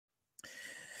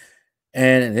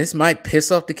And this might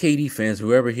piss off the KD fans,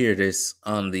 whoever hear this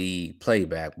on the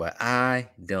playback, but I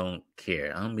don't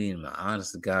care. I'm being my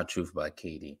honest to God truth about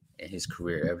KD and his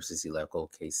career ever since he left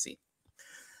OKC.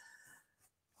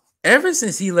 Ever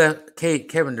since he left,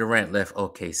 Kevin Durant left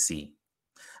OKC,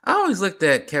 I always looked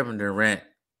at Kevin Durant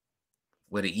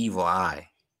with an evil eye,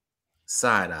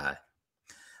 side eye.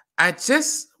 I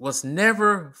just was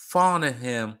never fond of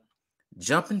him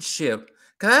jumping ship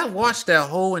because I watched that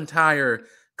whole entire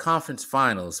conference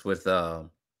finals with when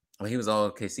he was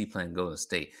all OKC playing Golden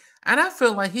State, and I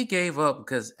felt like he gave up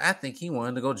because I think he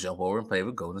wanted to go jump over and play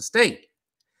with Golden State,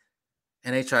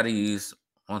 and they tried to use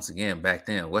once again back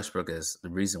then Westbrook as the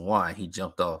reason why he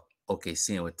jumped off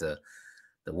OKC and with the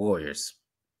Warriors.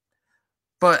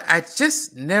 But I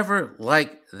just never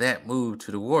liked that move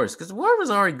to the Warriors because the Warriors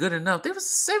was already good enough. They was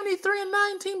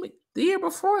 73-19 the year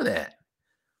before that.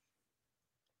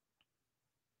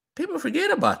 People forget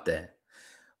about that.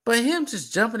 But him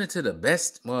just jumping into the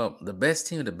best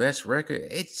team, the best record,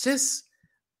 it just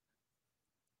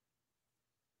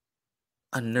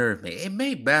unnerved me. It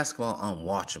made basketball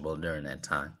unwatchable during that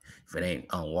time. If it ain't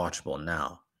unwatchable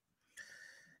now.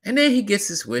 And then he gets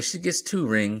his wish. He gets 2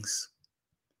 rings.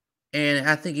 And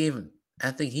I think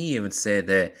he even said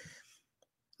that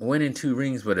winning 2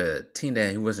 rings with a team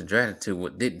that he wasn't drafted to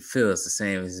didn't feel as the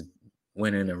same as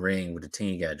winning a ring with the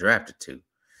team he got drafted to.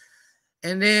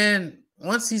 And then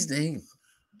once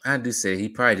I do say he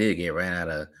probably did get ran out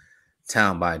of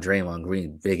town by Draymond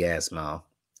Green, big ass mouth.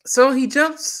 So he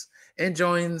jumps and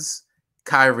joins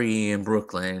Kyrie in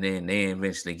Brooklyn, and they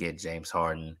eventually get James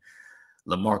Harden,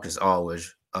 LaMarcus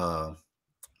Aldridge,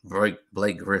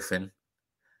 Blake Griffin.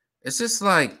 It's just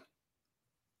like,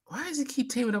 why does he keep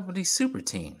teaming up with these super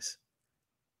teams?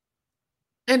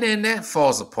 And then that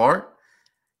falls apart.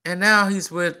 And now he's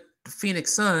with the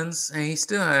Phoenix Suns, and he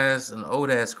still has an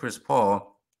old ass Chris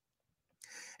Paul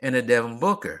and a Devin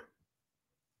Booker.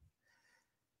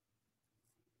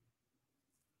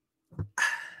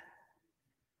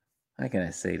 How can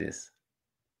I say this?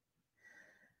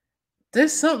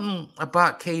 There's something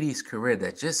about KD's career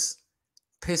that just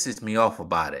pisses me off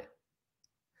about it.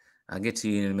 I'll get to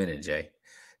you in a minute, Jay.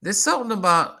 There's something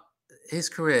about his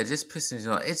career that just pisses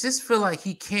me off. It just feels like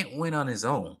he can't win on his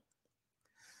own.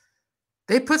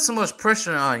 They put so much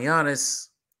pressure on Giannis,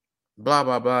 blah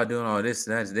blah blah, doing all this,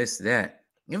 that.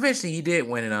 Eventually, he did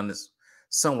win it on this,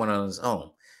 someone on his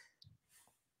own.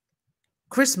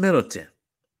 Chris Middleton.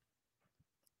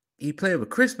 He played with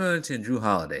Chris Middleton and Drew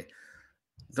Holiday.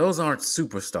 Those aren't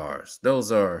superstars.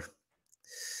 Those are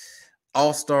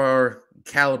all-star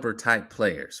caliber type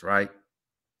players, right?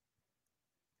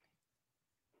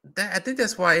 I think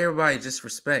that's why everybody just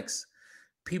respects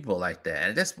people like that.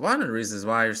 And that's one of the reasons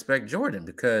why I respect Jordan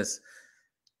because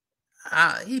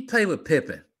he played with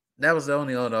Pippen. That was the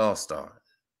only other all-star.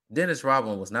 Dennis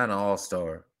Rodman was not an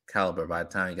all-star caliber by the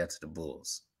time he got to the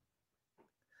Bulls.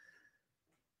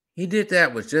 He did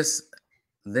that with just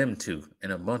them two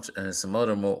and a bunch and some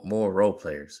other more role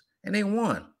players, and they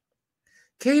won.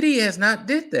 KD has not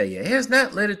did that yet. He has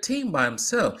not led a team by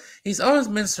himself. He's always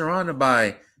been surrounded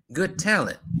by good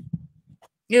talent.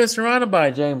 He was surrounded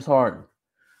by James Harden,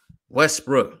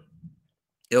 Westbrook,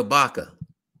 Ibaka,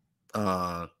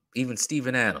 even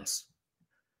Steven Adams.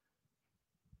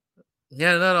 He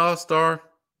had another all-star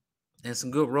and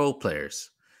some good role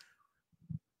players.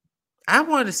 I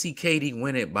wanted to see KD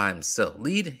win it by himself,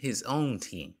 lead his own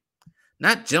team,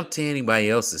 not jump to anybody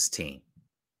else's team.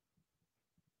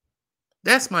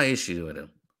 That's my issue with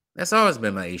him. That's always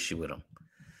been my issue with him.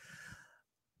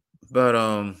 But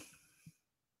I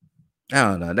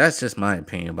don't know. That's just my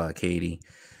opinion about KD.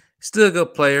 Still a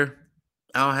good player.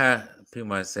 I don't have people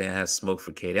might say I have smoke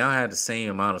for KD. I don't have the same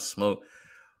amount of smoke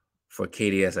for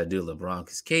KD as I do LeBron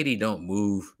because KD don't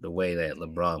move the way that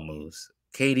LeBron moves.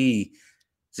 KD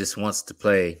just wants to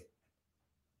play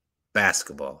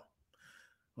basketball.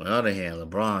 On the other hand,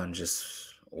 LeBron just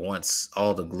wants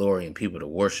all the glory and people to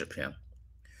worship him.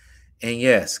 And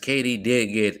yes, KD did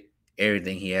get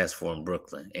everything he asked for in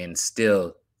Brooklyn and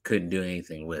still couldn't do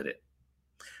anything with it.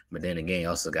 But then again, he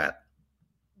also got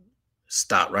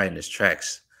stopped right in his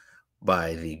tracks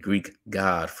by the Greek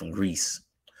god from Greece.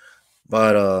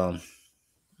 But let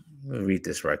me read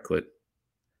this right quick.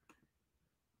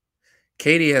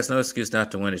 KD has no excuse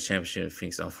not to win the championship in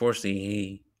Phoenix. Unfortunately,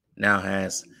 he now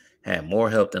has had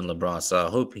more help than LeBron. So I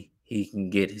hope he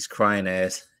can get crying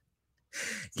ass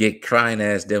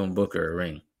Devin Booker a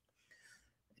ring.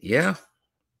 Yeah.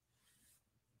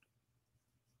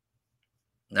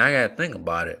 Now I gotta think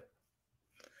about it.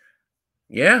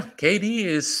 Yeah, KD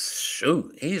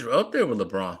he's up there with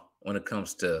LeBron when it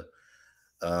comes to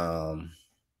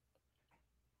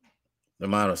the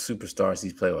amount of superstars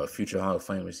he's played with, future Hall of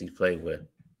Famers he's played with.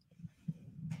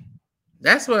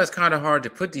 That's why it's kind of hard to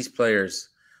put these players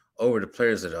over the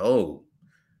players that are old.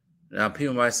 Now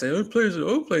people might say, "Oh, players that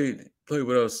old play with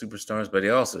those superstars," but they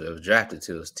also have drafted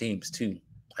to those teams too,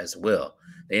 as well.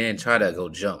 They didn't try to go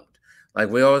jump. Like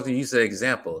we always use the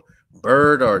example,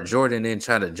 Bird or Jordan didn't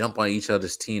try to jump on each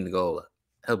other's team to go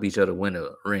help each other win a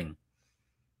ring.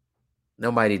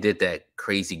 Nobody did that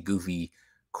crazy, goofy,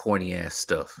 corny ass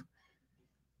stuff.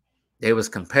 They was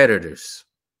competitors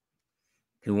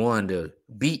who wanted to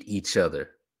beat each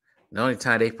other. The only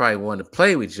time they probably wanted to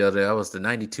play with each other, that was the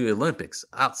 92 Olympics.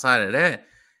 Outside of that,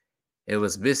 it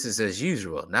was business as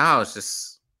usual. Now it's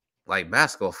just like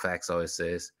basketball facts always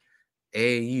says,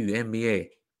 AAU, NBA.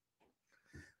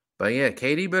 But yeah,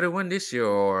 KD better win this year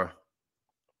or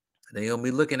they're going to be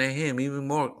looking at him even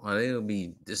more. Or they're going to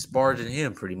be disparaging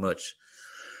him pretty much.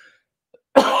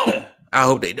 I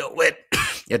hope they don't win.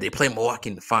 Yeah, they play Milwaukee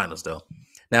in the finals, though.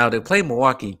 Now, they play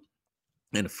Milwaukee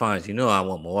in the finals. You know I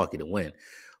want Milwaukee to win.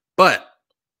 But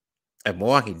if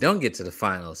Milwaukee don't get to the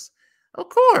finals, of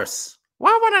course,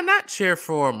 why would I not cheer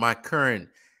for my current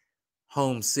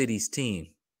home city's team?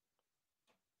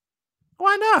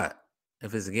 Why not?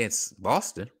 If it's against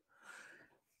Boston.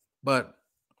 But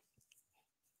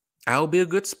I'll be a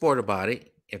good sport about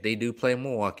it. If they do play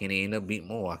Milwaukee and they end up beating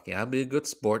Milwaukee, I'll be a good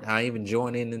sport. I even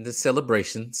join in the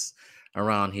celebrations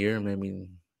around here. Maybe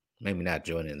not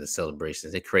join in the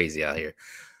celebrations. They're crazy out here.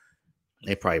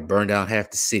 They probably burned down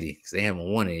half the city because they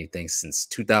haven't won anything since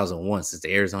 2001, since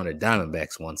the Arizona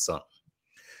Diamondbacks won something.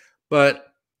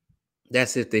 But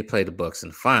that's if they play the Bucks in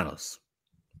the finals.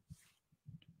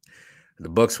 If the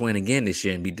Bucks win again this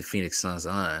year and beat the Phoenix Suns,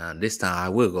 this time I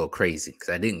will go crazy because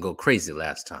I didn't go crazy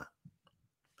last time.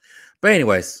 But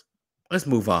anyways, let's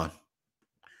move on.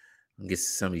 Get to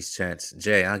some of these chats.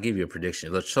 Jay, I'll give you a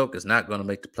prediction. LeChoke is not going to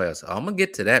make the playoffs. I'm going to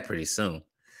get to that pretty soon.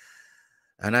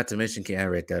 Not to mention, I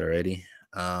read that already.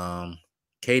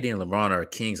 KD and LeBron are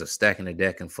kings of stacking the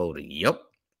deck and folding. Yep,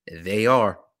 they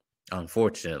are,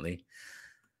 unfortunately.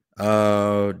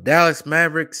 Dallas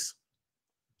Mavericks,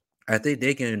 I think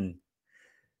they can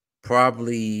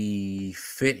probably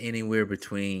fit anywhere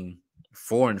between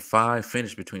 4 and 5,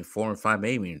 finish between 4 and 5,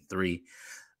 maybe in 3.